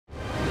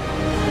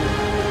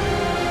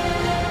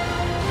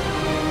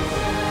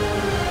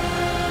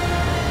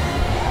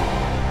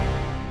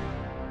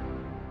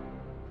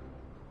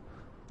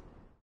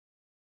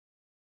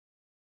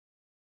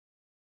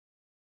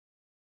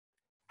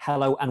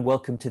Hello and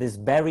welcome to this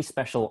very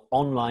special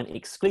online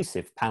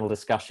exclusive panel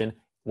discussion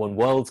when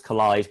worlds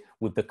collide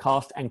with the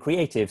cast and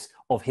creatives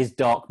of His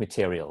Dark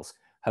Materials,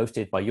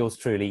 hosted by yours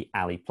truly,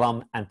 Ali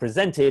Plum, and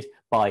presented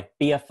by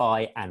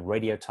BFI and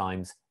Radio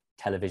Times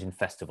Television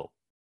Festival.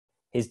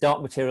 His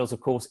Dark Materials,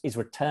 of course, is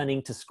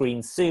returning to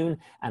screen soon,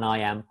 and I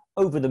am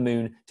over the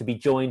moon to be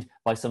joined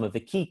by some of the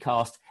key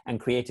cast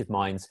and creative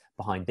minds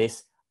behind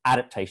this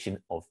adaptation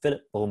of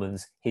Philip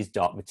Pullman's His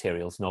Dark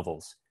Materials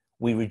novels.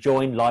 We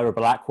rejoin Lyra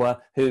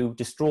Belacqua, who,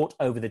 distraught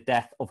over the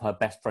death of her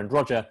best friend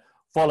Roger,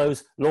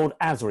 follows Lord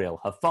Asriel,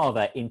 her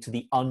father, into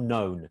the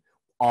unknown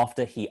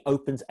after he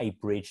opens a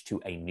bridge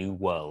to a new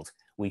world.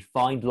 We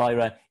find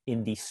Lyra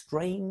in the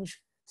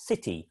strange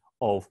city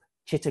of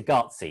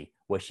Cittàgazze,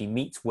 where she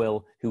meets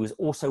Will, who is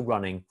also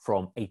running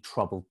from a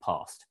troubled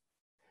past.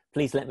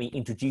 Please let me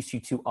introduce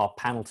you to our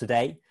panel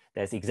today.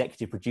 There's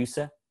executive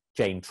producer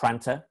JANE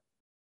TRANTER,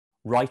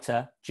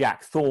 writer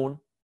Jack Thorne,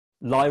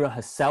 Lyra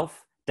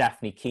herself,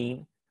 DAFNE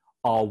KEEN,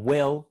 our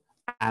Will,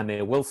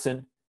 AMIR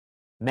WILSON,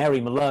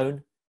 Mary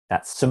Malone,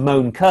 that's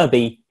Simone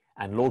Kirby,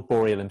 and Lord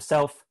Boreal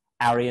himself,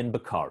 ARIYON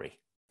BAKARE.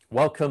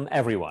 Welcome,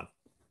 everyone.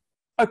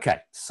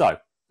 Okay, so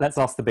let's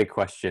ask the big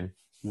question.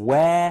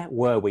 Where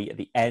were we at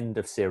the end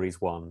of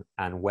Series 1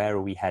 and where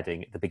are we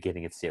heading at the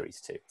beginning of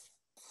Series 2?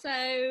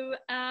 So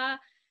at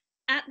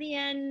the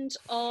end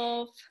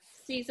of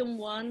Season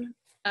 1,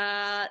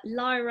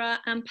 Lyra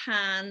and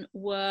Pan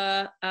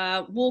were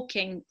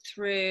walking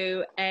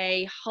through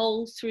a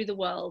hole through the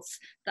worlds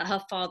that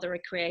her father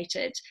had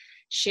created.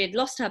 She had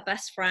lost her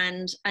best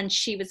friend and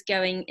she was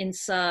going in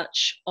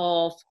search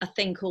of a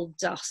thing called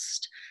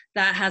dust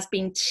that has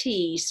been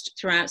teased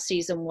throughout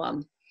Season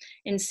 1.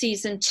 In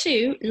Season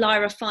 2,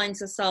 Lyra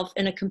finds herself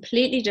in a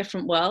completely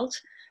different world,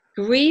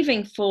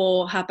 grieving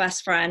for her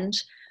best friend,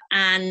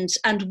 and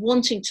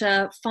wanting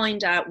to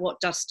find out what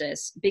dust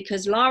is,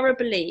 because Lyra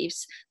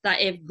believes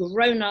that if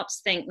grown-ups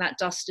think that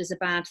dust is a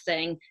bad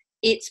thing,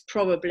 it's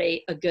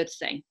probably a good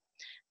thing.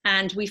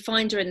 And we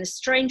find her in this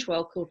strange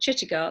world called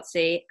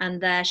Cittàgazze,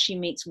 and there she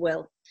meets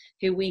Will,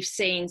 who we've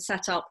seen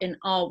set up in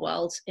our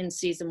world in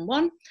Season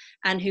 1,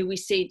 and who we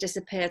see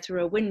disappear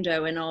through a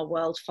window in our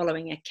world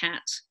following a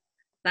cat.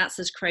 That's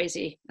as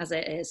crazy as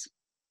it is.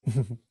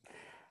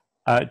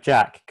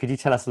 Jack, could you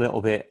tell us a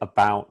little bit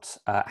about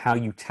how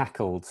you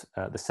tackled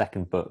the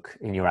second book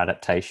in your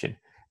adaptation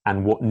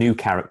and what new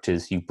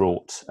characters you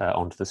brought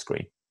onto the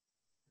screen?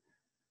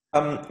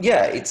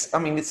 Yeah, it's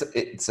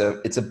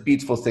a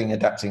beautiful thing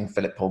adapting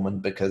Philip Pullman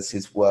because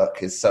his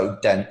work is so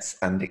dense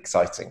and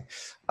exciting.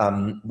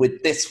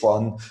 With this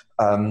one,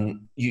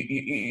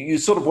 you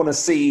sort of want to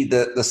see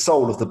the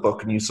soul of the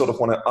book, and you sort of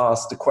want to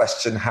ask the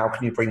question, how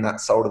can you bring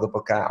that soul of the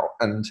book out?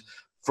 And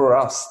for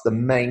us, the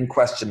main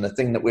question, the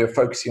thing that we were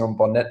focusing on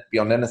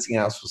beyond anything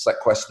else, was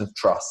that question of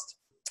trust.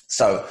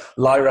 So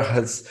Lyra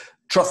has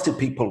trusted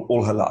people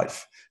all her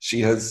life. She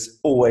has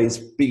always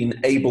been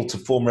able to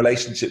form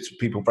relationships with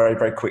people very,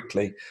 very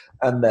quickly.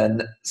 And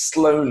then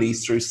slowly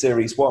through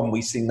Series 1,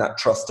 we've seen that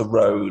trust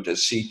erode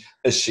as she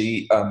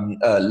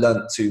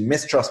learnt to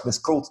mistrust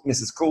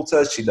Mrs.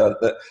 Coulter. She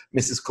learnt that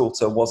Mrs.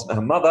 Coulter wasn't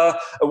her mother,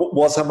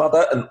 was her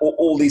mother, and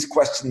all these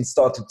questions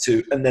started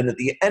to. And then at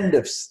the end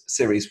of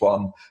Series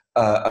 1,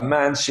 a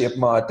man she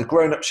admired, the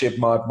grown-up she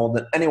admired more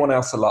than anyone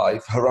else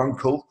alive, her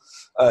uncle,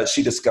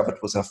 she discovered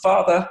was her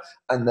father,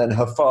 and then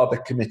her father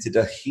committed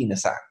a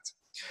heinous act.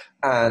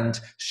 And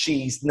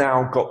she's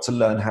now got to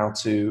learn how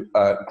to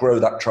grow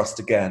that trust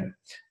again.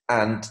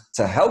 And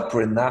to help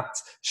her in that,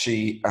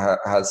 she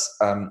has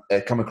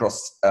come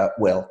across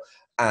Will.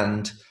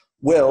 And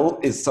Will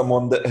is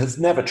someone that has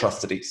never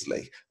trusted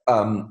easily.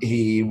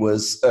 He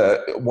was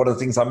one of the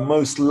things I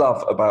most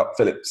love about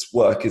Philip's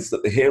work is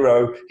that the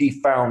hero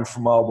he found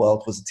from our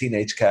world was a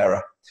teenage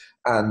carer.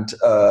 And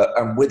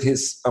with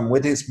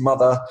his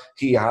mother,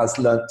 he has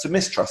learnt to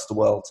mistrust the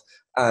world.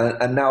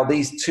 And now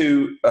these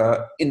two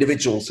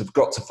individuals have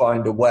got to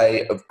find a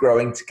way of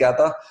growing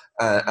together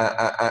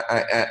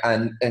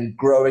and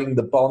growing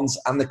the bonds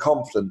and the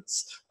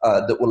confidence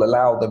that will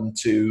allow them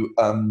to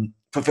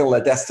fulfill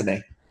their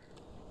destiny.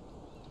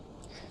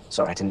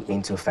 Sorry, I didn't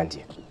mean to offend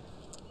you.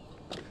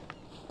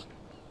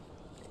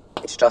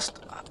 It's just,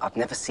 I've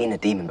never seen a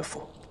demon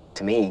before.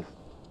 To me,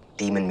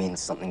 demon means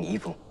something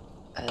evil.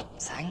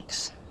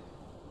 Thanks.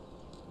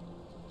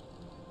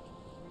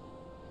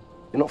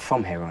 You're not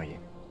from here, are you?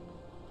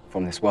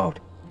 From this world?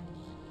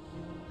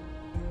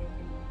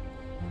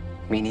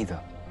 Me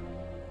neither.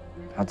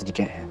 How did you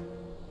get here?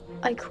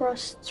 I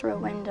crossed through a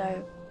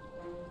window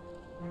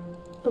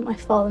that my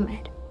father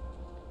made.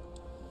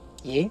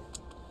 You?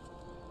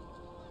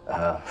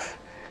 I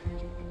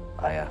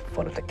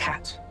followed a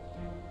cat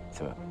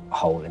through a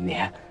hole in the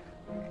air.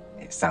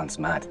 It sounds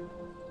mad.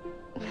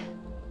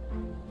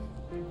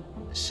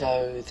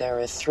 So there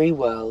are 3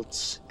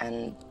 worlds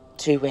and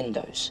 2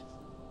 windows,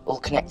 all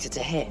connected to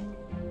here.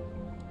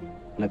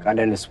 Look, I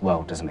know this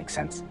world doesn't make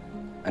sense.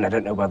 And I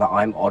don't know whether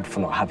I'm odd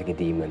for not having a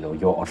demon or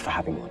you're odd for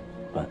having one.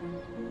 But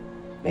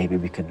maybe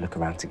we could look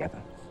around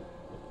together.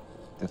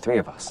 The 3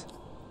 of us.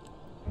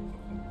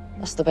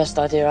 That's the best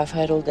idea I've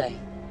heard all day.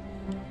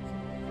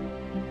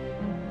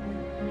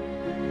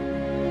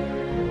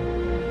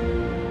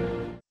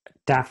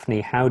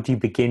 Daphne, how do you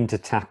begin to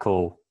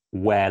tackle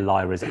where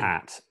Lyra's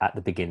at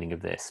the beginning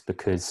of this?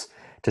 Because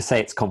to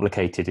say it's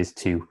complicated is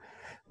to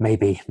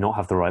maybe not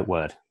have the right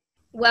word.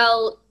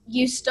 Well,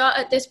 you start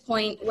at this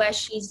point where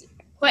she's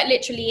quite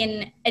literally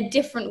in a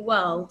different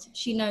world.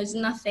 She knows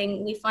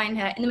nothing. We find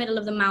her in the middle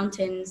of the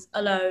mountains,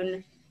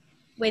 alone,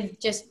 with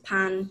just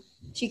Pan.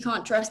 She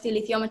can't trust the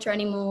alethiometer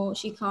anymore.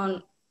 She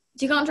can't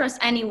trust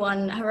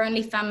anyone. Her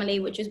only family,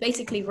 which was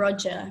basically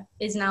Roger,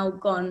 is now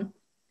gone.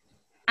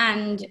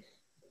 And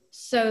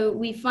so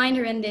we find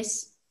her in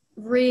this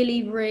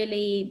really,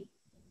 really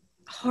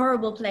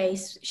horrible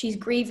place. She's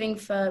grieving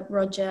for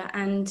Roger,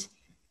 and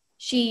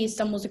she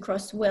stumbles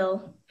across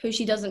Will, who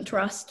she doesn't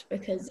trust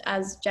because,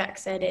 as Jack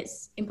said,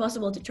 it's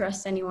impossible to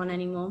trust anyone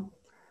anymore.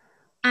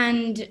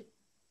 And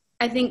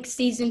I think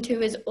season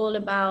 2 is all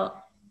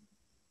about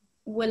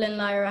Will and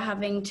Lyra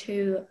having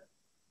to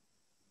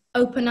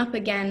open up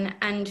again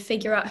and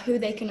figure out who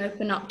they can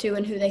open up to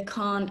and who they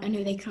can't, and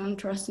who they can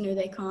trust and who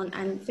they can't,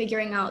 and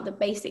figuring out that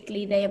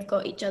basically they have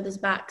got each other's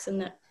backs, and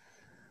that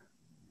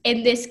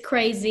in this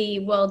crazy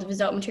world of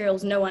adult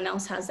materials, no one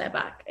else has their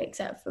back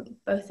except for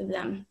both of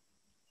them.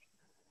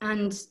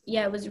 And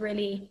yeah, it was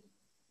really,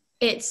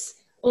 it's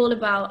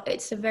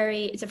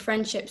a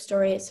friendship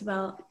story. It's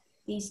about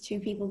these two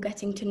people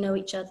getting to know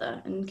each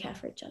other and care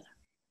for each other.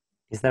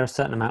 Is there a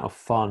certain amount of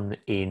fun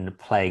in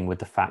playing with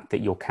the fact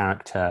that your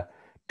character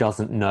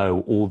doesn't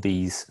know all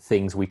these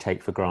things we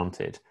take for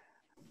granted?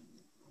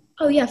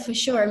 Oh yeah, for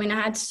sure. I mean,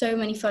 I had so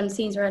many fun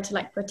scenes where I had to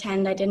like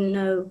pretend I didn't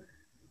know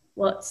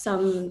what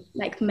some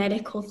like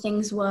medical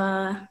things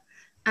were,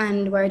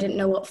 and where I didn't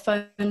know what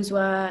phones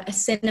were, a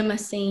cinema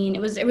scene.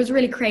 It was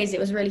really crazy. It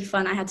was really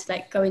fun. I had to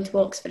like go into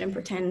Oxford and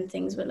pretend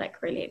things were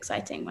like really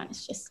exciting when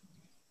it's just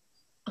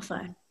a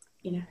phone,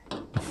 you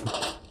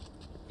know.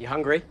 You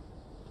hungry?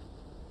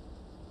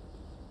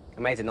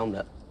 I made an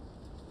omelette.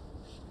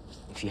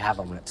 If you have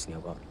omelettes in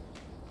your bowl.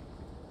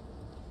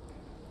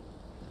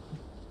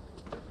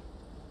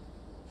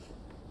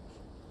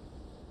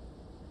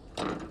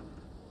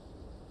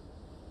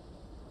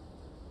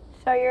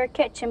 So you're a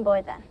kitchen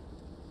boy then?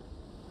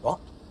 What?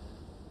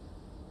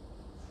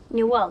 In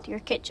your world, you're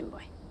a kitchen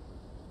boy.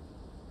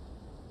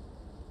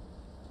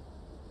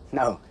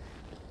 No.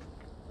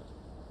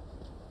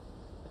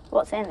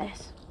 What's in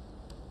this?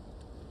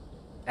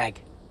 Egg.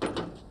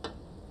 I'm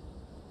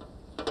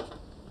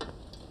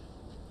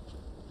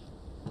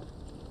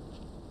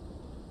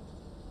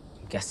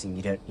guessing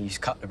you don't use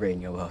cutlery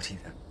in your world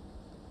either.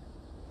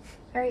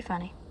 Very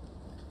funny.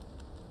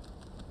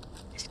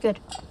 It's good.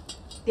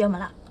 The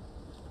omelette.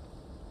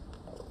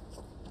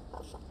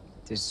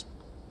 Does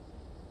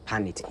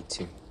Pan need to eat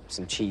too?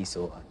 Some cheese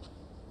or...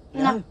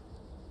 No.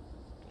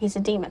 He's a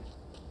demon.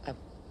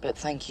 But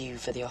thank you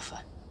for the offer.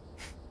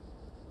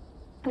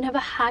 I've never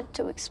had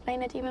to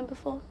explain a demon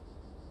before.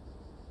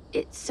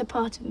 It's a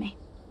part of me.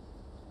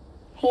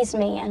 He's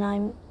me and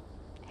I'm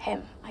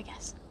him, I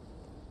guess.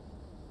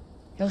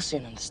 You'll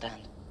soon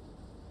understand.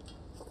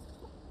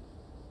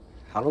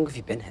 How long have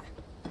you been here?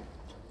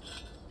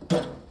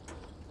 A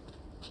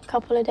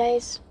couple of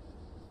days.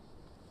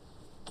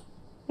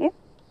 You?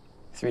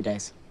 3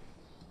 days.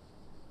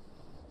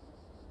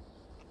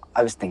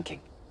 I was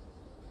thinking,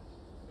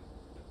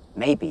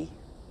 maybe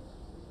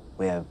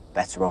we're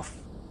better off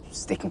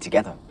sticking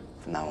together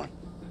from now on.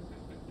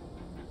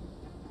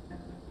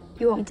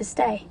 You want me to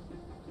stay?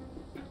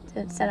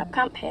 To set up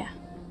camp here?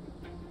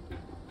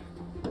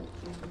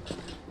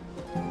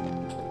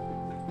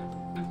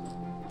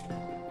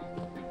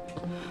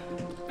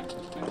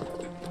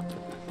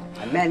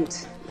 I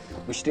meant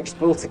we should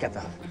explore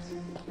together.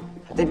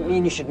 I didn't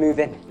mean you should move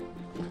in.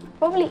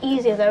 Probably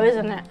easier though,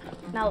 isn't it?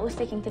 Now that we're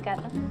sticking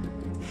together.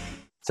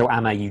 So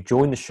Amir, you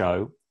joined the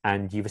show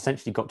and you've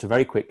essentially got to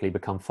very quickly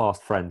become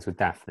fast friends with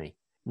Daphne.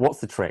 What's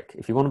the trick?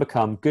 If you want to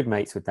become good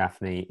mates with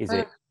Daphne, is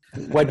it,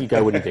 where do you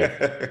go? What do you do?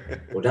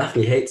 Well,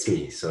 Daphne hates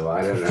me, so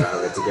I don't know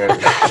how to go.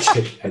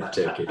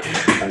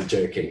 I'm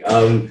joking. I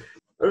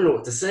don't know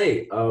what to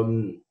say.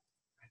 I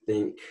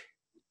think,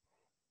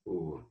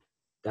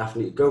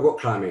 Daphne, go rock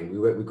climbing.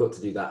 We got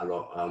to do that a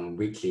lot.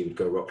 Weekly, we'd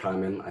go rock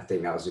climbing. I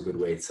think that was a good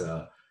way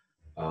to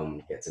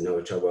get to know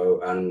each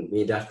other. And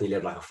me and Daphne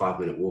lived like a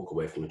 5-minute walk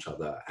away from each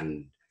other.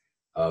 And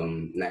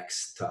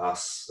next to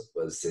us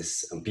was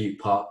this Butte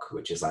Park,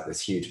 which is like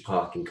this huge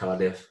park in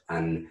Cardiff.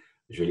 And it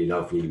was really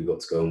lovely. We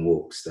got to go on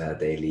walks there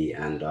daily.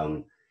 And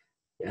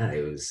yeah,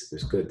 it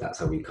was good. That's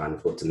how we kind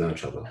of got to know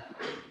each other.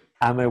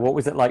 Amir, what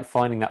was it like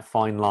finding that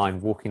fine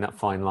line, walking that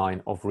fine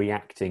line of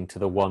reacting to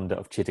the wonder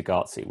of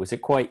Cittàgazze? Was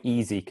it quite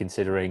easy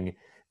considering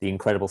the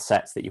incredible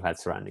sets that you had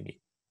surrounding you?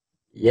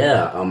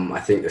 Yeah, I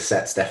think the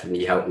sets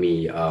definitely helped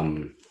me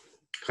kind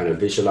of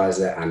visualize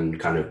it and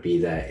kind of be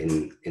there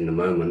in the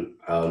moment.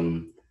 I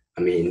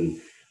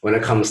mean, when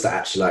it comes to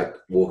actually like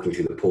walking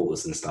through the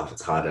portals and stuff,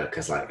 it's harder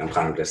because like I'm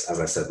kind of just, as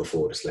I said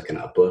before, just looking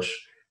at a bush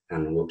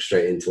and walk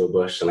straight into a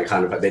bush, and I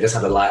kind of, they just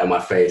had a light on my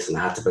face and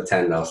I had to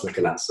pretend I was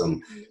looking at some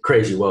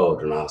crazy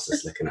world and I was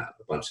just looking at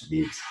a bunch of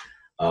views.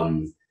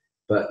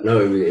 But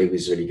no, it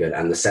was really good.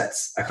 And the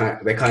sets,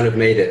 they kind of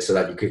made it so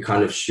that you could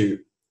kind of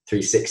shoot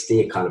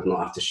 360 and kind of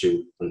not have to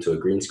shoot onto a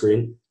green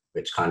screen,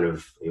 which kind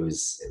of, it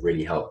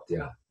really helped,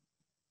 yeah.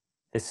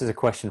 This is a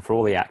question for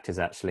all the actors,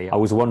 actually. I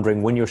was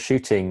wondering, when you're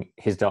shooting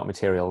his Dark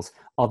Materials,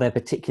 are there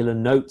particular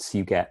notes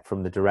you get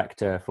from the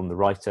director, from the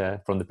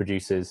writer, from the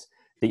producers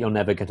that you're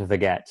never going to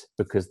forget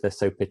because they're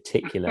so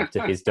particular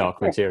to his Dark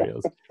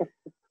Materials?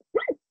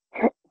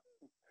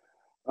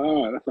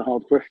 Oh, that's a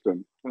hard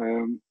question.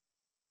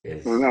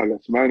 Yes. Well, no,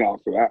 let Simone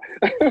answer that.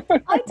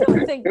 I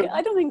don't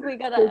think we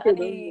got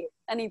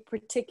any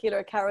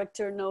particular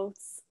character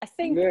notes. I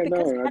think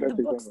because we had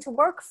the books to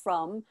work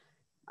from.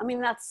 I mean,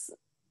 that's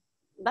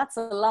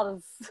a lot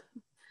of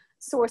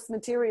source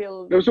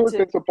material. There's always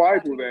a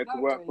Bible there to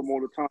work from all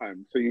the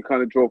time, so you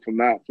kind of draw from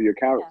that for your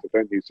character,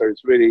 don't you? So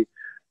it's really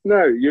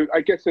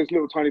I guess there's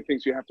little tiny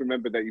things you have to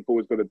remember, that you've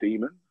always got a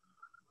demon.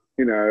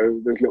 You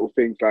know, there's little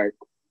things like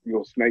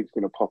your snake's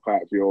going to pop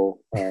out of your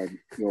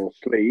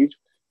sleeve.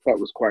 That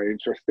was quite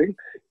interesting.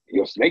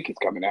 Your snake is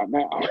coming out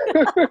now.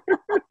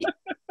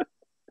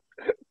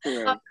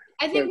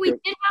 I think we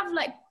did have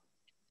like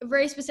a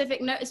very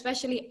specific note,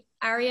 especially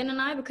Ariyon and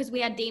I, because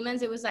we had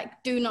demons. It was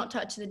like, do not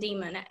touch the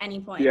demon at any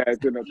point. Yeah,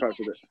 do not touch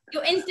it.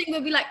 Your instinct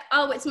would be like,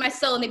 oh, it's my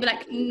soul. And they'd be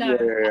like, no.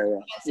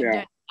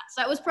 Yeah.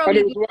 So it was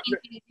probably the main thing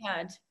we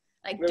heard.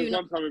 Like, there was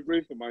one time in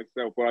Bruce and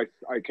myself where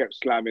I kept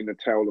slamming the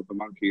tail of the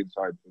monkey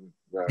inside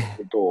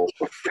the door.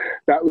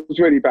 That was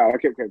really bad. I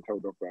kept getting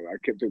told off by that. I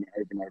kept doing it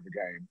over and over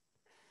again.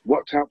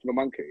 Watch out for the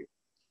monkey.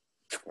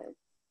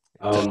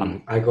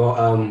 I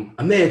got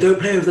Amir, don't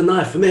play with the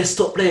knife. Amir,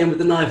 stop playing with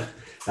the knife.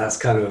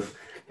 That's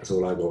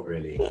all I got,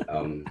 really.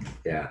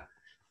 Yeah.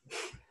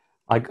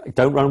 I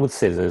don't run with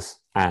scissors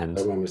and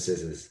don't run with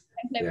scissors.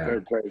 Yeah.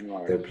 Don't play with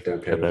knives.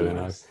 Don't play with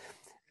knives.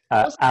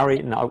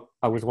 Ariyon,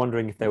 I was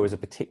wondering if there was a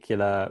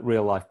particular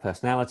real life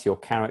personality or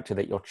character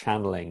that you're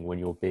channeling when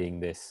you're being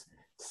this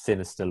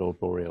sinister Lord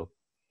Boreal.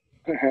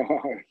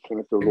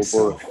 Sinister Lord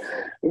Boreal.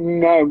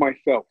 No,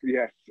 myself.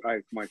 Yes,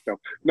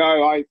 myself.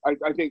 No, I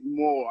think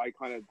more. I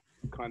kind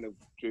of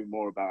drew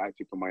more about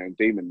acting for my own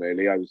demon.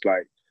 Really, I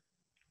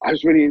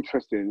was really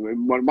interested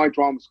in my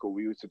drama school.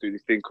 We used to do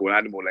this thing called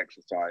animal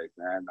exercise,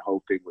 and the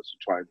whole thing was to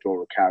try and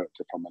draw a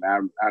character from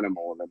an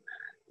animal. And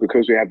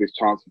because we had this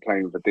chance of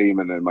playing with a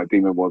demon, and my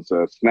demon was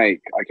a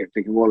snake, I kept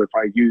thinking, well, if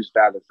I use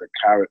that as a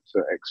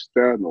character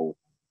external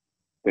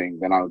thing,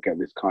 then I'll get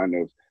this kind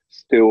of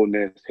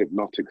stillness,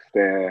 hypnotic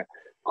stare,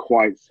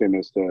 quite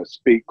sinister,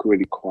 speak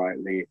really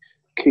quietly,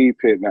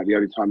 keep it that the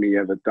only time he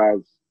ever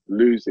does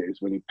lose it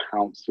is when he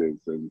pounces.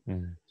 And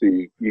so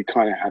you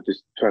kind of have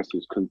this person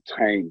who's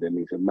contained and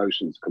these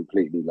emotions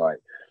completely like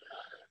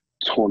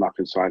torn up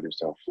inside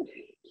himself.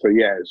 So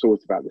yeah, it's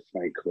always about the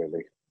snake,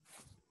 really.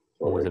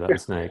 Always about the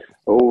snake.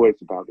 Always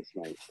about the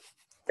snake.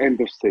 End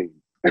of scene.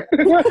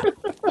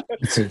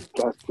 That's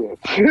it.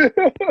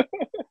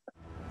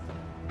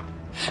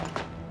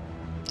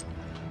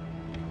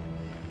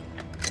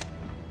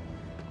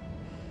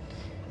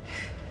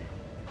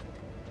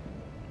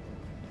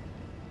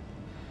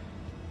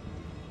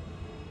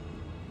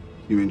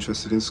 You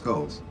interested in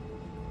skulls?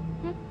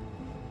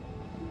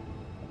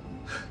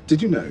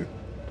 Did you know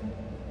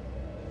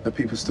that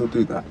people still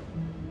do that?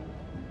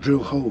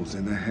 Drill holes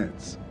in their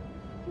heads.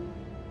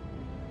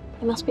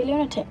 They must be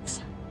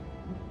lunatics.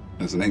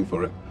 There's a name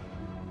for it.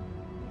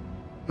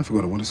 I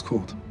forgot what it's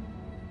called.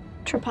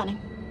 Trepanning.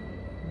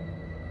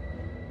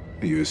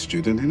 Are you a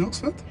student in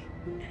Oxford?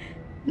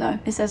 No,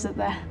 it says it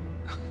there.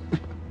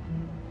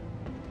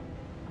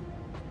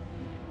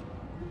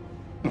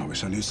 I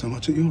wish I knew so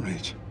much at your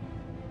age.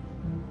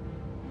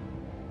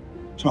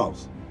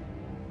 Charles.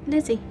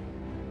 Lizzie.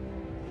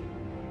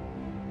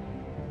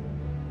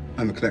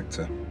 I'm a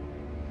collector.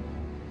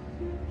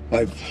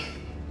 I've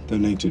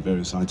donated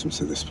various items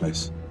to this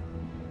place.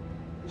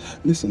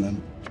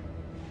 Listen,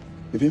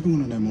 if you ever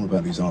want to know more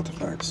about these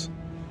artifacts...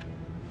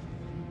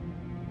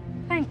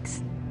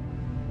 Thanks.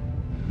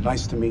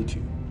 Nice to meet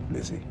you,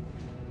 Lizzie.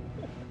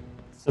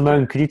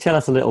 Simone, could you tell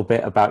us a little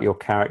bit about your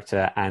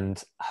character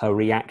and her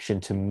reaction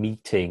to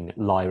meeting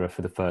Lyra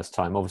for the first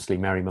time? Obviously,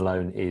 Mary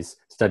Malone is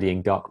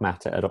studying dark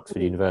matter at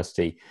Oxford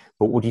University,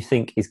 but what do you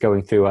think is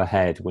going through her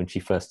head when she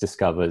first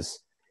discovers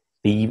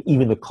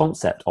even the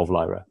concept of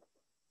Lyra?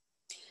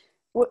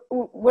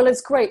 Well, it's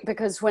great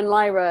because when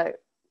Lyra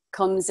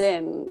comes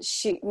in,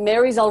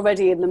 Mary's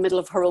already in the middle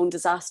of her own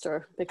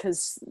disaster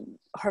because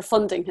her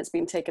funding has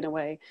been taken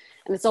away.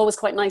 And it's always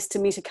quite nice to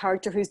meet a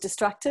character who's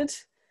distracted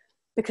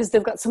because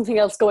they've got something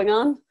else going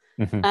on.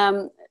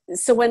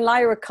 So when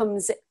Lyra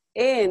comes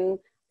in,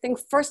 I think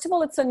first of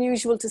all, it's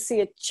unusual to see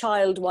a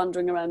child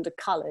wandering around a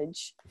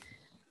college.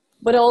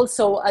 But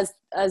also,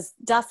 as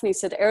Daphne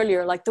said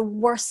earlier, like the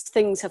worst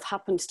things have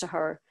happened to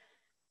her.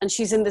 And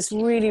she's in this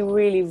really,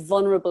 really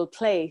vulnerable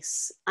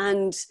place.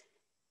 And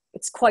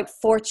it's quite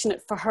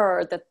fortunate for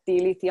her that the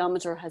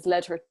alethiometer has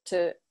led her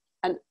to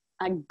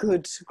a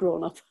good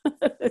grown-up,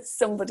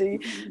 somebody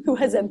who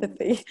has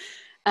empathy.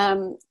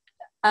 And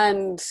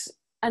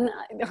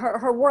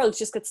her world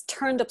just gets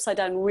turned upside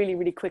down really,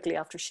 really quickly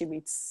after she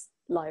meets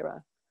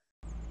Lyra.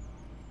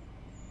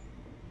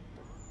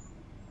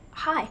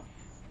 Hi.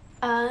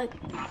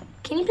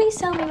 Can you please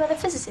tell me where the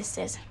physicist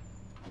is?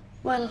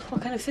 Well,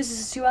 what kind of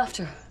physicist are you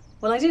after?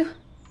 Well, I do.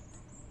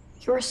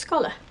 You're a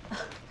scholar.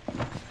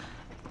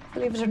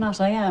 Believe it or not,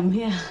 I am,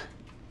 yeah.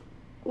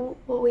 What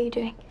were you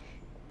doing?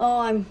 Oh,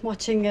 I'm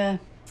watching,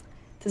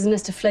 there's a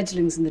nest of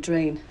fledglings in the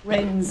drain.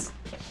 Wrens.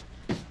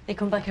 They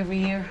come back every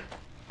year.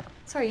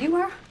 Sorry, you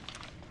are?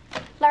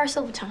 Lyra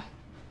Silvertongue.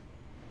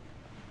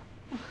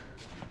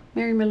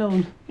 Mary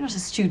Malone. You're not a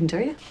student,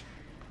 are you?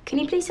 Can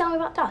you please tell me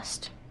about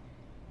dust?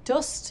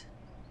 Dust?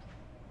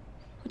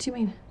 What do you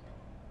mean?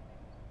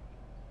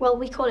 Well,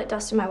 we call it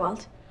dust in my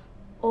world.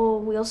 Or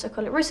we also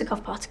call it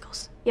Rusakov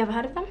particles. You ever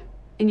heard of them?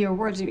 In your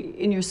world,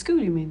 in your school,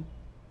 you mean?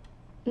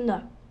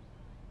 No.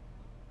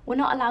 We're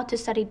not allowed to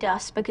study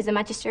dust because the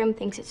magisterium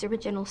thinks it's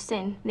original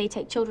sin. They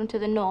take children to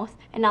the north,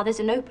 and now there's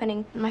an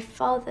opening. And my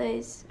father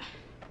is...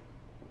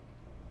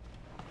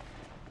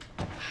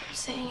 I'm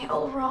saying it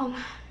all wrong.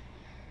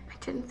 I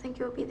didn't think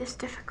it would be this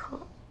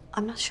difficult.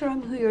 I'm not sure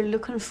I'm who you're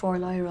looking for,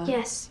 Lyra.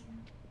 Yes.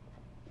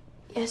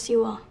 Yes,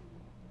 you are.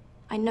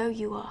 I know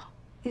you are.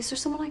 Is there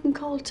someone I can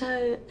call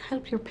to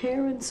help your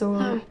parents, or...?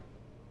 No.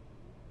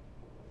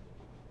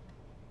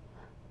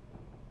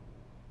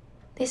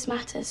 This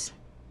matters.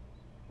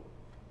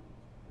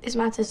 This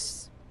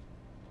matters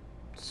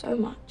so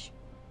much.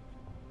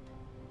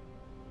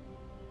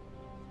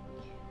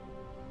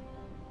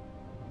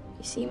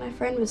 You see, my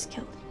friend was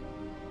killed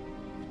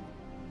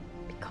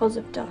because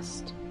of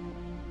dust.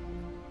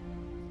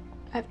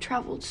 I've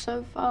traveled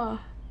so far.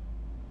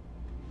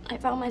 I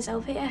found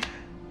myself here.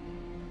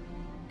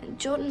 And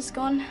Jordan's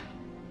gone.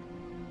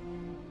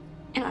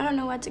 And I don't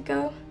know where to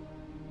go.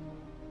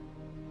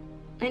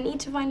 I need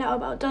to find out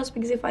about dust,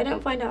 because if I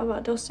don't find out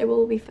about dust, it will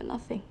all be for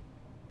nothing.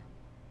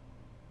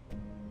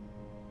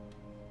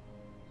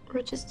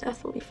 Richard's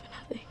death will be for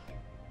nothing.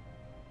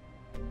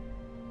 I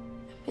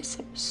miss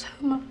him so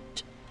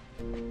much.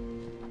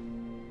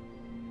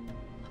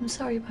 I'm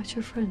sorry about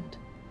your friend.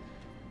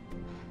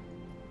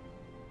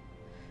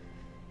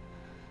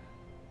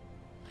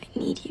 I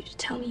need you to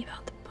tell me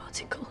about the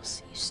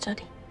particles you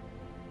study.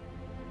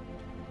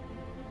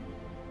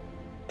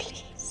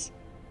 Please.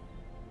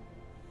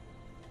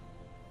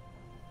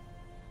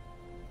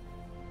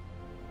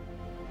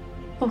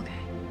 Okay.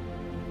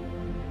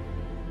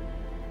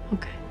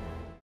 Okay.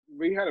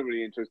 We had a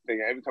really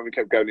interesting, every time we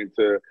kept going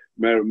into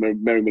Mary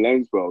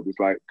Malone's world, it's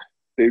like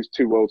these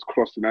two worlds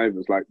crossing over.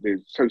 It's like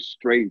there's so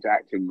strange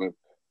acting with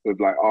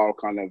like our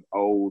kind of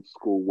old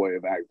school way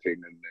of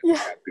acting. And then we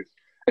had this.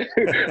 I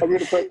remember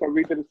the first time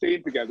we did a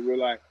scene together, we were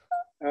like,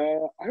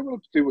 I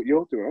want to do what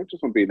you're doing. I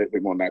just want to be a little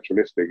bit more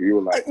naturalistic. And you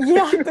were like...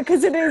 Yeah,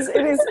 because it is,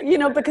 you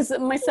know, because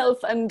myself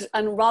and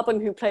Robin,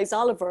 who plays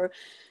Oliver,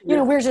 you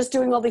know, we're just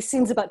doing all these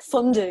scenes about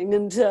funding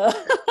and all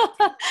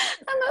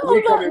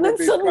that, and then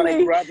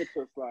suddenly... Kind of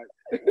like...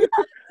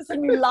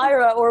 suddenly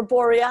Lyra or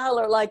Boreal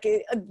are like,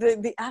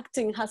 the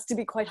acting has to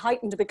be quite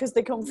heightened because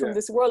they come from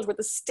this world where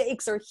the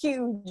stakes are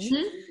huge.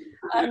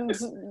 And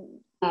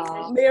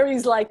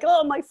Mary's like,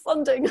 oh, my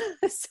funding.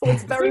 So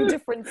it's very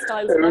different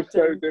styles of acting. It was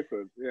so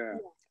different, yeah.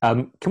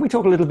 Can we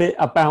talk a little bit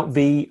about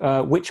the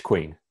Witch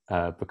Queen?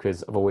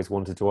 Because I've always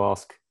wanted to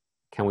ask,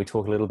 can we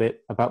talk a little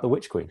bit about the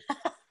Witch Queen?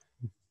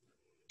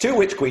 Two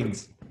Witch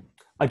Queens.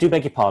 I do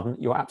beg your pardon.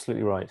 You're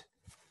absolutely right.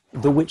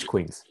 The Witch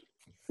Queens.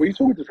 Were you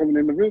talking to someone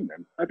in the room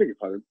then? I beg your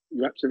pardon.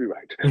 You're absolutely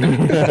right.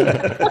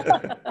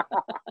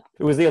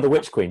 Who was the other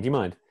Witch Queen? Do you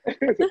mind? I've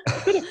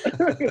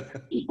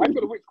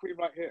got a Witch Queen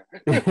right here.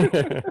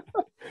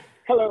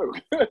 Hello.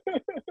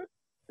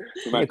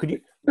 Yeah, could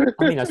you,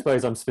 I mean, I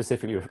suppose I'm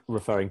specifically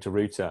referring to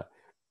Ruta.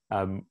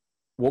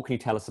 What can you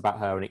tell us about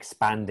her and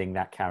expanding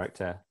that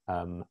character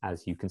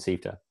as you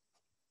conceived her?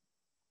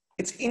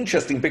 It's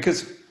interesting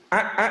because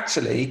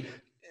actually,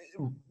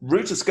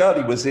 Ruta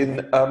Skadi was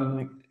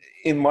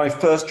in my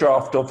first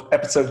draft of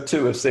episode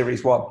 2 of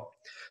series 1.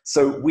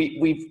 So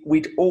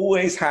we'd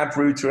always had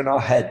Ruta in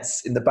our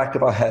heads, in the back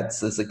of our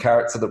heads, as a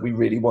character that we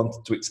really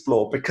wanted to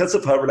explore because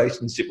of her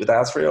relationship with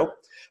Asriel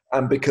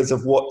and because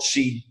of what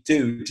she'd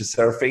do to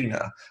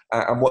Serafina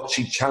and what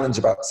she'd challenge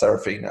about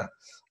Serafina.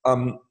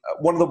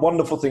 One of the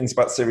wonderful things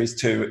about series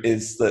 2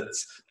 is that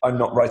I'm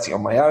not writing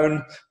on my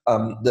own,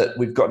 that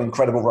we've got an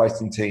incredible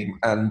writing team,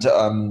 and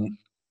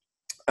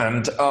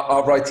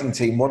our writing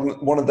team,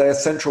 one of their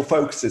central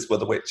focuses were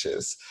the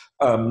witches,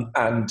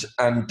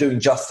 and doing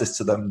justice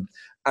to them.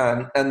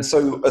 And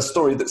so a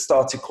story that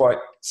started quite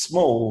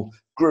small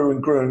grew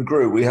and grew and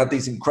grew. We had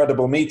these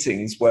incredible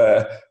meetings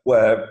where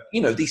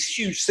you know, these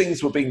huge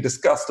things were being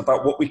discussed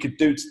about what we could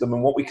do to them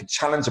and what we could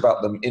challenge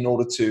about them in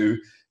order to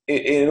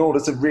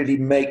really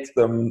make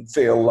them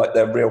feel like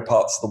they're real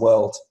parts of the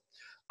world.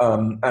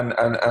 And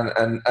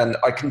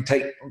I can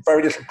take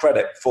very little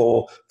credit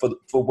for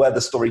where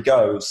the story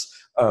goes.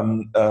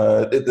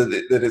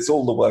 That it's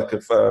all the work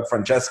of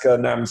Francesca,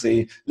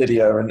 Namzi,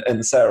 Lydia,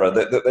 and Sarah.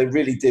 That they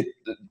really did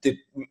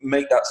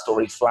make that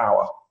story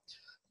flower.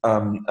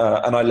 And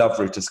I love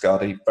Ruta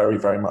Skadi very,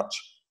 very much.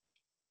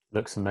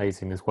 Looks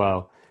amazing as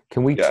well.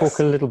 Can we talk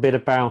a little bit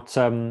about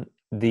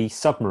the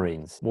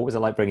submarines? What was it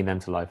like bringing them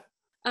to life?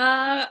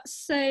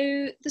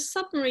 So the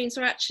submarines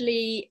are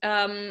actually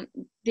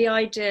the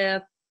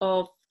idea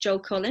of Joel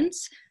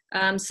Collins.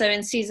 So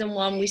in season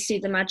 1, we see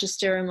the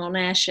Magisterium on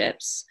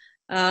airships,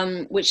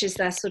 which is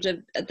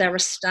their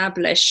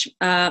established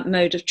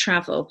mode of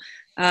travel.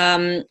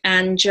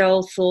 And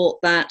Joel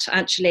thought that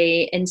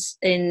actually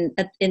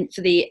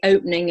for the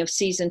opening of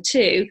season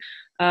 2,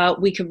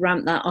 we could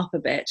ramp that up a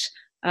bit.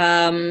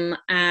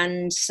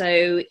 And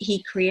so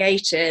he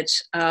created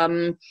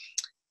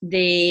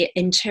the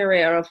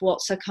interior of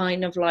what's a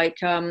kind of like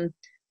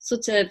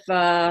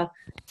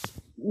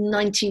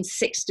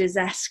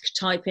 1960s-esque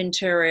type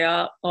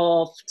interior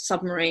of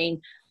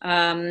submarine,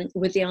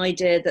 with the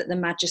idea that the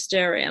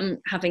Magisterium,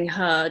 having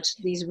heard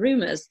these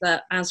rumours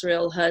that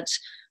Asriel had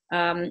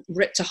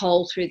ripped a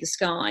hole through the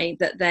sky,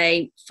 that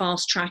they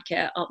fast track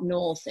it up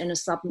north in a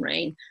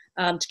submarine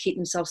to keep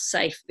themselves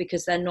safe,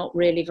 because they're not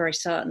really very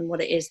certain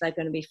what it is they're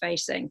going to be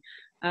facing.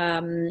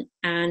 And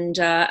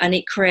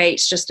it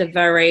creates just a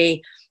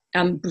very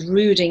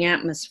brooding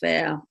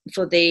atmosphere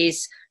for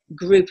these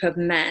group of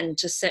men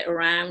to sit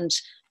around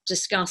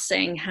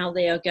discussing how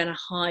they are going to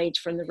hide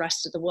from the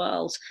rest of the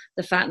world,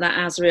 the fact that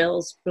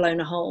Asriel's blown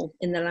a hole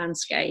in the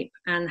landscape,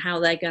 and how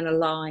they're going to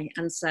lie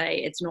and say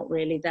it's not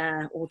really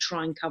there or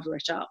try and cover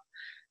it up.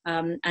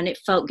 And it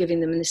felt giving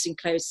them this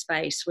enclosed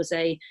space was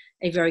a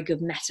very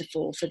good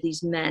metaphor for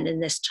these men in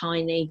this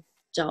tiny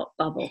dark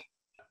bubble.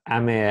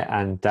 Amir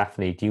and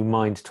Daphne, do you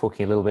mind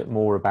talking a little bit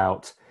more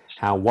about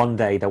how one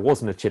day there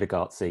wasn't a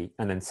Cittàgazze,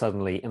 and then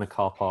suddenly in a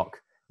car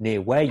park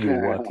near where you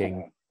were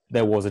working,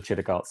 there was a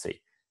Cittàgazze?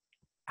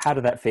 How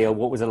did that feel?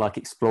 What was it like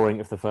exploring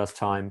it for the first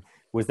time?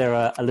 Was there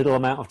a little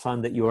amount of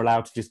time that you were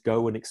allowed to just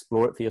go and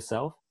explore it for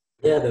yourself?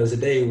 Yeah, there was a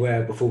day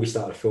where before we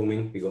started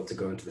filming, we got to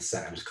go into the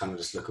set and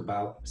just look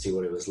about, see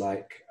what it was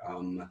like.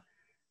 And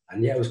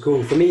yeah, it was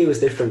cool. For me, it was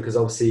different because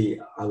obviously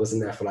I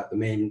wasn't there for like the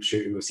main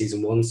shooting of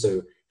season 1.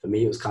 So for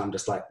me, it was kind of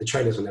just like the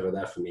trailers were never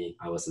there for me.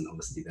 I wasn't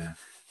obviously there.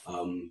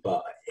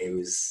 But it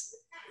was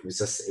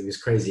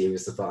crazy. It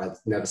was the fact I'd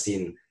never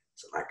seen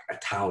like a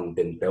town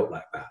been built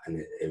like that. And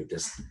it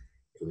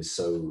was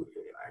so,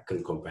 I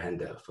couldn't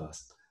comprehend it at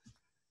first.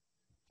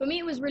 For me,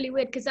 it was really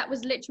weird because that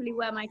was literally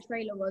where my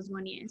trailer was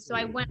one year. So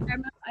I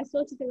remember I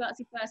saw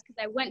Cittàgazze first because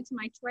I went to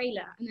my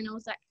trailer and then I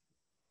was like,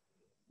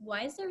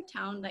 why is there a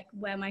town like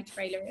where my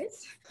trailer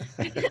is?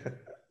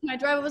 My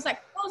driver was like,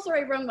 oh,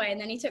 sorry, wrong way.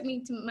 And then he took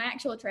me to my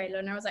actual trailer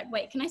and I was like,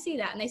 wait, can I see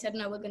that? And they said,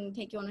 no, we're going to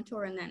take you on a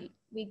tour. And then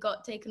we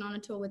got taken on a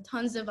tour with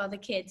tons of other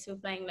kids who were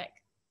playing like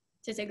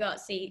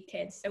Cittàgazze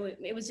kids. So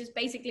it was just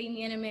basically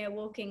me and Amir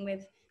walking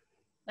with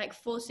like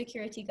 4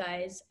 security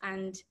guys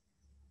and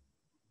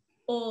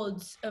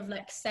hordes of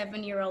like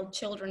 7-year-old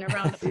children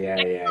around.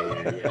 Yeah.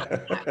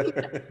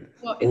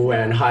 All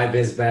wearing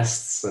high-vis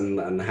vests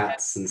and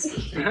hats and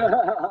stuff.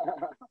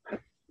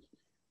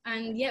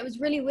 And yeah, it was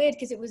really weird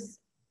because it was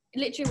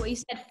literally what you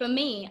said. For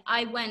me,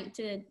 I went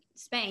to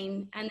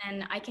Spain and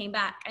then I came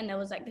back and there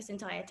was like this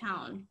entire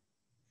town.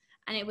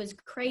 And it was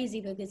crazy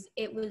because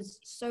it was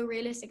so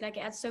realistic. Like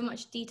it had so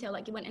much detail.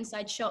 Like you went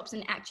inside shops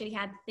and actually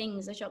had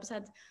things. The shops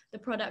had the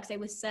products they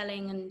were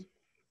selling, and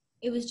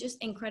it was just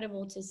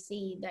incredible to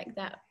see like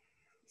that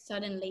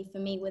suddenly for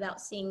me without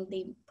seeing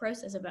the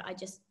process of it.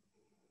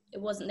 It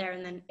wasn't there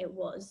and then it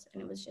was,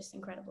 and it was just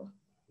incredible.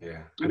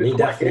 Yeah. And it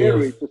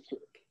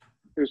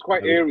was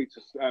quite eerie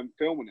to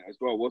filming it as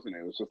well, wasn't it?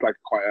 It was just like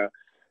quite a,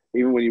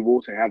 even when you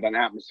walked, it had an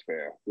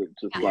atmosphere. It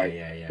just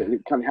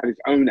it kind of had its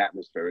own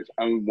atmosphere, its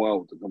own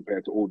world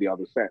compared to all the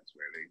other sets,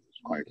 really. It's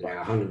quite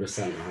yeah,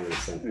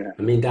 100%. Yeah.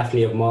 I mean,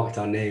 Daphne have marked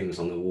our names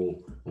on the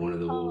wall, on one of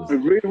the walls. Oh,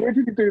 really? Where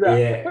did you do that?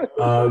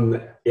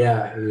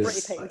 Yeah, it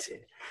was.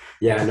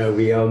 Yeah, no,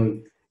 we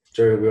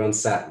were on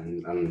set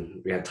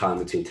and we had time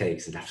between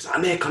takes, and Daphne's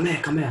like, come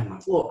here. I'm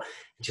like, what?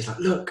 And she's like,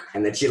 look,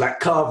 and then she like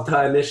carved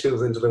her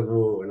initials into the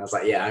wall, and I was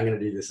like, yeah, I'm gonna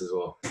do this as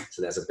well.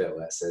 So there's a bit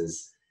where it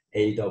says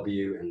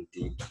AW and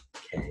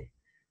DK.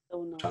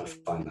 Oh, no. Trying to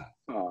find that.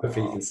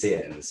 Hopefully you can see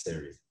it in the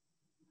series.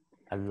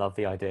 I love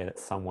the idea that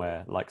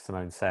somewhere, like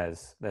Simone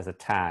says, there's a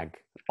tag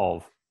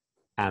of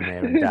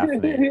Amir and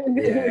Daphne.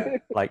 Yeah.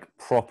 Like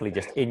properly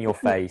just in your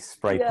face,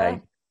 spray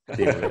paint.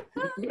 Deal with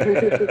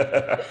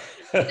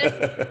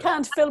it.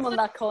 Can't film on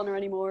that corner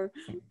anymore.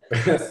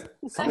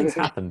 Something's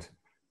happened.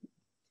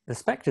 The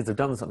Spectres have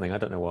done something, I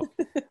don't know what.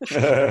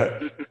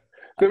 They're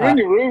in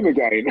your room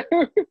again.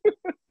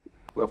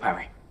 Well,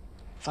 Parry.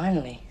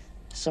 Finally,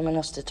 someone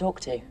else to talk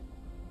to.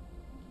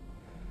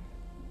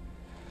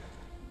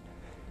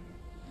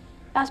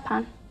 That's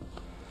Pan.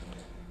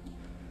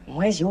 And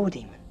where's your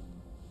demon?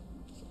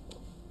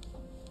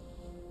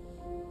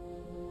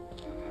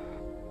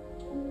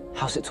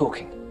 How's it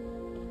talking?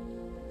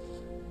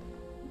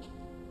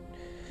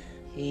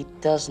 He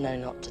does know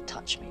not to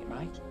touch me,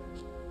 right?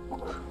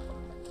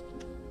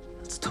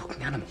 It's a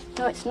talking animal.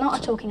 No, it's not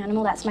a talking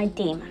animal. That's my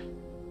demon.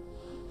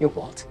 You're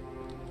what?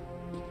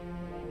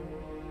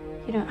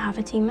 You don't have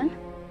a demon?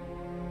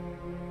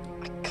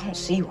 I can't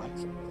see one.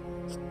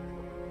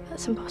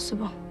 That's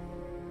impossible.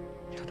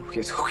 You don't know what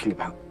you're talking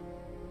about.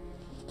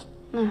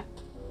 No.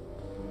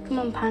 Come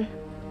on, Pan.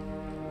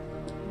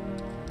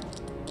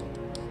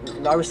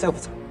 Lyra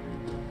Silverton.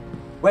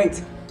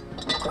 Wait.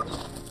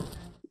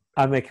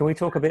 Amir, can we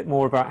talk a bit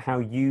more about how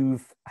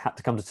you've had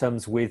to come to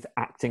terms with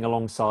acting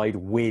alongside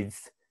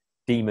with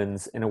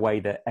demons in a way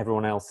that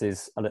everyone else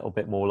is a little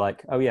bit more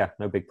like, oh yeah,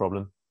 no big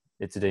problem,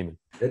 it's a demon?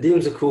 The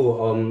demons are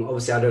cool.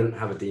 Obviously, I don't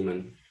have a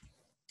demon,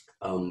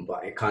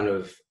 but it kind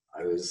of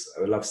I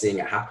would love seeing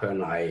it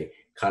happen. I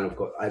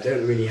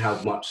don't really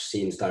have much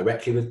scenes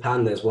directly with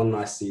Pan. There's one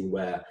nice scene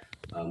where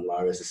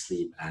Lyra's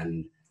asleep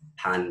and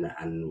Pan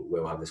and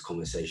Will have this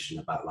conversation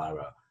about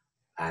Lyra.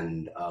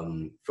 And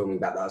filming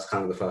that was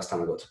kind of the first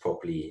time I got to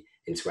properly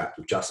interact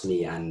with just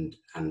me and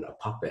a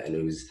puppet, and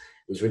it was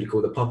really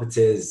cool. The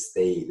puppeteers,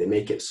 they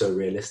make it so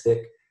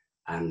realistic,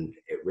 and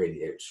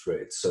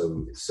it's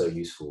so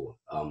useful.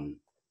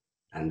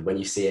 And when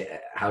you see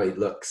it, how it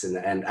looks in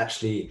the end,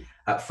 actually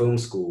at film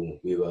school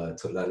we were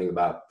learning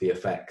about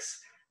VFX,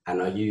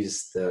 and I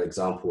used the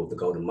example of the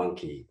golden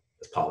monkey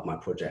as part of my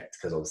project,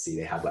 because obviously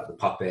they have like the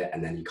puppet,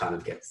 and then you kind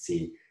of get to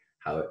see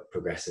how it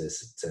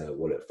progresses to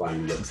what it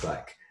finally looks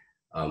like.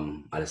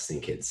 I just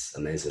think it's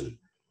amazing.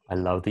 I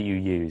love that you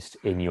used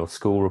in your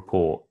school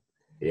report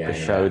the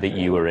show that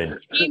you were in.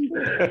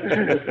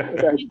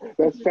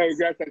 That's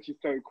actually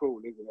so cool,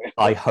 isn't it?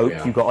 I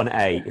hope you got an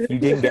A. If you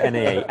didn't get an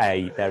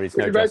A, there is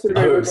no justice.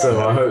 I hope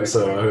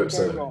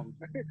so.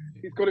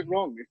 He's got it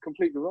wrong. It's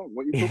completely wrong.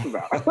 What are you talking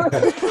about?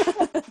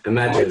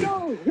 Imagine.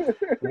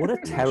 What a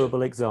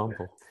terrible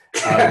example.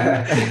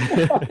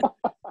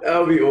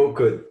 That'll be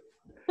awkward.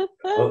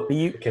 Well, for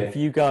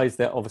you guys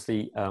that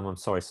obviously, I'm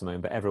sorry,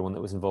 Simone, but everyone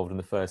that was involved in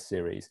the first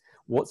series,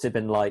 what's it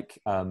been like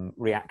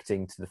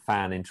reacting to the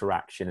fan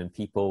interaction and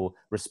people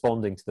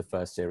responding to the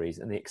first series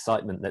and the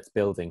excitement that's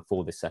building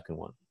for the second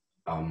one?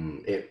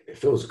 It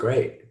feels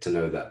great to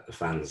know that the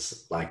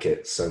fans like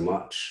it so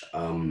much.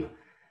 And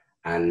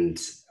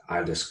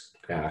I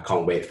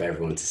can't wait for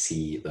everyone to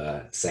see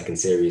the second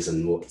series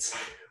and what's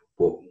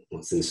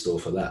in store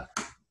for that.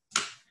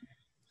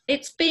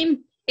 It's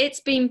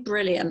been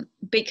brilliant,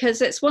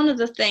 because it's one of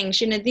the things,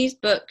 these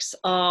books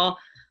are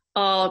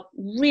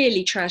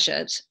really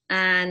treasured,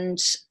 and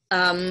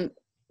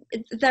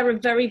they're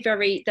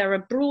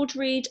a broad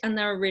read and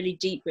they're a really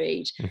deep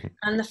read. Mm-hmm.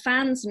 And the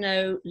fans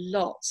know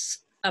lots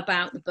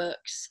about the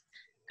books,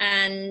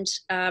 and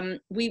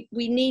we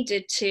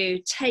needed to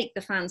take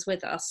the fans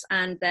with us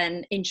and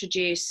then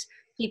introduce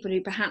people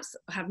who perhaps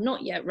have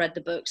not yet read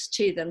the books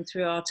to them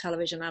through our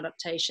television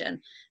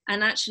adaptation,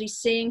 and actually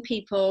seeing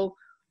people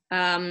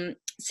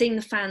seeing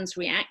the fans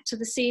react to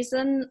the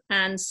season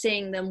and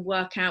seeing them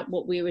work out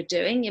what we were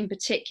doing, in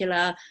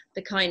particular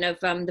the kind of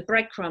the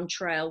breadcrumb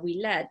trail we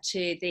led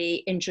to the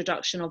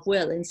introduction of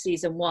Will in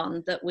season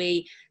 1 that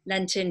we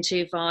lent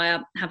into via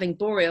having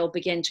Boreal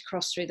begin to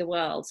cross through the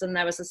worlds. And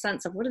there was a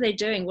sense of, what are they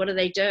doing?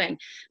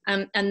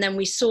 And then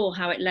we saw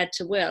how it led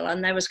to Will,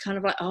 and there was kind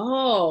of like,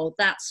 oh,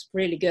 that's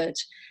really good.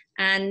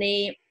 And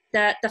the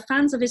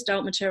fans of his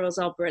Dark Materials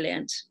are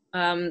brilliant.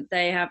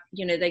 They have,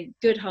 they're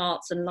good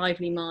hearts and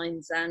lively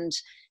minds, and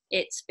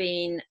it's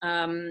been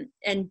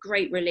a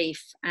great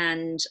relief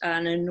and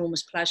an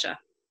enormous pleasure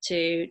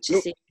to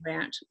see them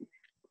react.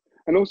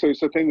 And also, it's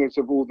the thing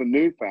of all the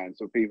new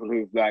fans, of people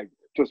who've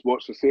just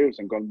watched the series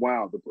and gone,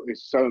 wow,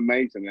 it's so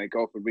amazing. They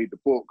go off and read the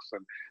books,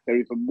 and they're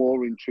even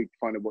more intrigued to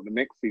find out what the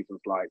next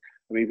season's like.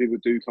 I mean, people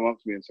do come up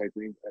to me and say to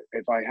me,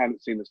 if I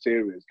hadn't seen the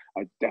series,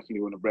 I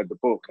definitely wouldn't have read the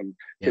book. And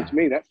so to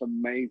me, that's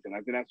amazing.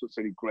 I think that's what's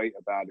really great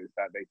about it, is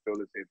that they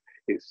feel as if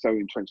it's so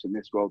entrenched in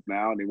this world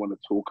now, and they want to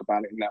talk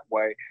about it in that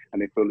way,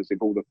 and they feel as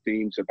if all the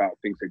themes about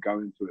things they're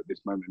going through at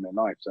this moment in their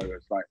life. So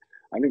it's I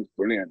think it's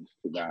brilliant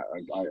for that.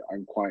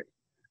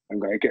 I'm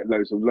going to get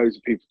loads of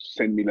people to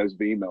send me loads of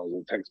emails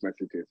or text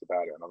messages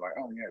about it. And I'm like,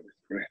 oh yeah, this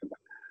is great.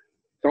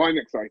 So I'm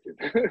excited.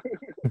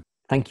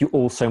 Thank you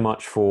all so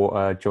much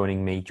for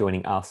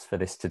joining us for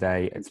this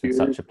today. It's been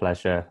such a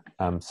pleasure.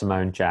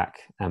 Simone, Jack,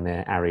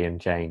 Amir, Ariyon,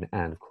 Jane,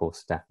 and of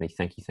course, Daphne.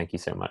 Thank you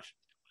so much.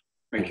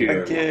 Thank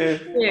you.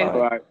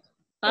 Bye.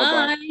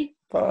 Bye.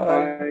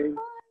 Bye.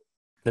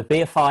 The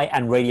BFI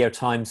and Radio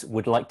Times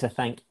would like to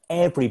thank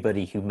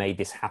everybody who made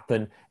this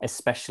happen,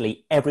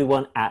 especially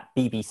everyone at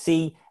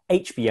BBC,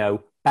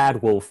 HBO,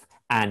 Bad Wolf,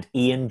 and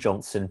Ian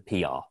Johnson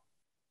PR.